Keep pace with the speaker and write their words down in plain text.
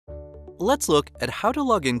Let's look at how to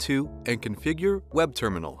log into and configure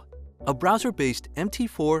WebTerminal, a browser-based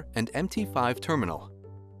MT4 and MT5 terminal.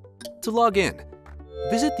 To log in,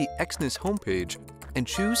 visit the Exness homepage and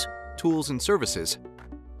choose Tools and Services,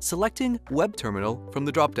 selecting WebTerminal from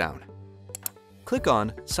the drop-down. Click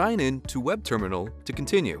on Sign in to WebTerminal to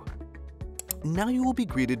continue. Now you will be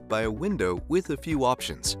greeted by a window with a few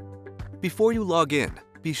options. Before you log in,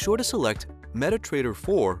 be sure to select MetaTrader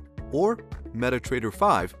 4 or MetaTrader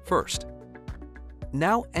 5 first.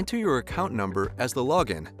 Now enter your account number as the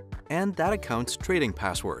login and that account's trading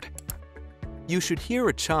password. You should hear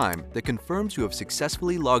a chime that confirms you have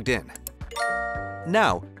successfully logged in.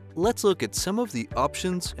 Now, let's look at some of the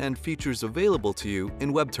options and features available to you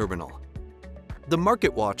in WebTerminal. The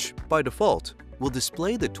Marketwatch, by default, will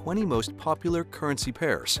display the 20 most popular currency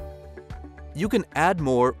pairs. You can add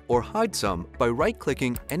more or hide some by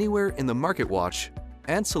right-clicking anywhere in the Marketwatch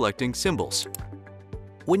and selecting Symbols.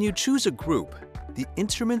 When you choose a group, the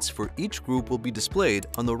instruments for each group will be displayed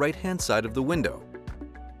on the right-hand side of the window.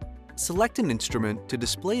 Select an instrument to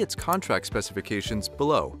display its contract specifications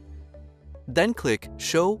below. Then click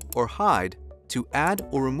Show or Hide to add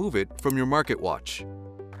or remove it from your Marketwatch.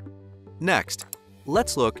 Next,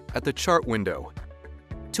 let's look at the Chart window.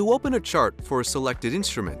 To open a chart for a selected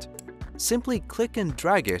instrument, simply click and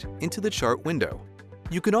drag it into the Chart window.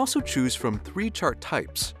 You can also choose from 3 chart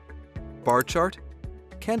types: bar chart,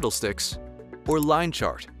 candlesticks, or line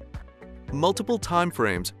chart. Multiple time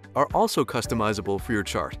frames are also customizable for your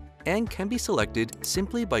chart and can be selected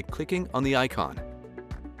simply by clicking on the icon.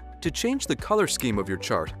 To change the color scheme of your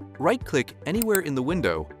chart, right-click anywhere in the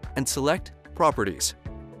window and select Properties.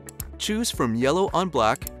 Choose from yellow on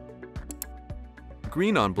black,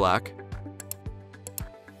 green on black,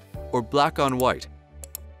 or black on white.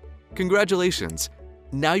 Congratulations!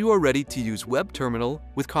 Now you are ready to use WebTerminal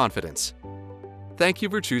with confidence. Thank you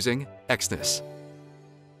for choosing Exness.